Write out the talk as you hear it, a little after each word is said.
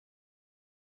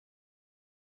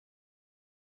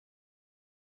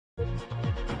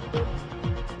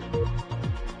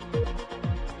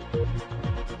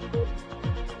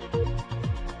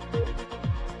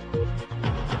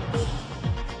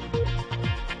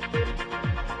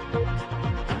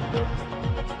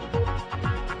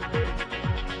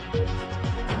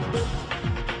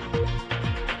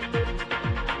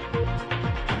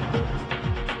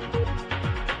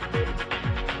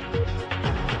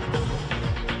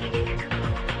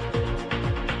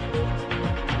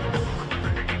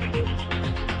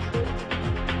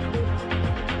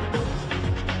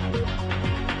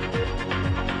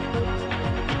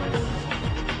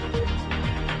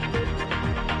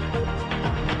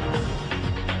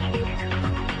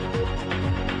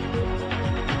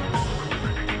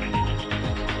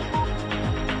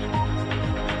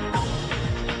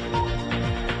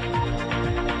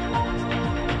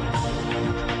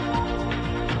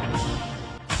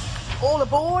All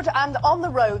aboard and on the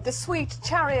road, the sweet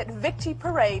chariot Victory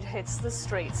Parade hits the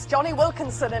streets. Jonny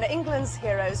Wilkinson and England's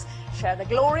heroes share the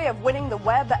glory of winning the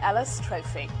Webb Ellis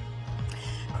Trophy.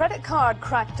 Credit card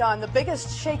crackdown, the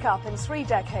biggest shake-up in 3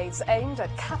 decades, aimed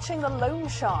at catching the loan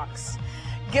sharks.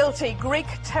 Guilty Greek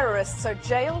terrorists are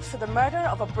jailed for the murder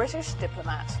of a British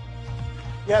diplomat.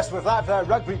 Yes, with that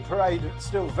rugby parade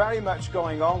still very much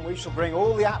going on, we shall bring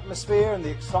all the atmosphere and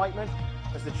the excitement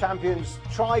as the champions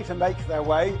try to make their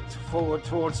way forward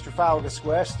towards Trafalgar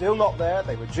Square. Still not there.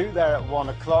 They were due there at 1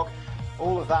 o'clock.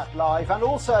 All of that live. And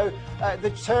also the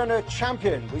Turner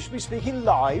champion. We should be speaking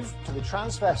live to the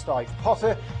transvestite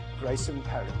potter, Grayson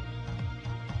Perry.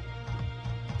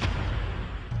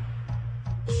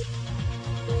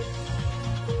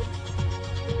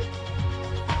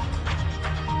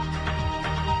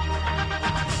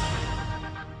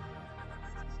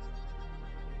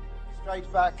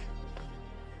 Straight back.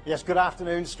 Yes, good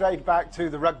afternoon. Straight back to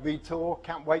the rugby tour.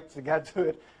 Can't wait to get to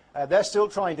it. They're still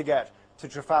trying to get to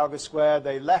Trafalgar Square.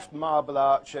 They left Marble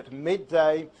Arch at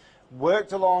midday,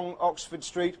 worked along Oxford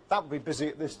Street. That would be busy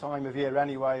at this time of year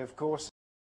anyway, of course.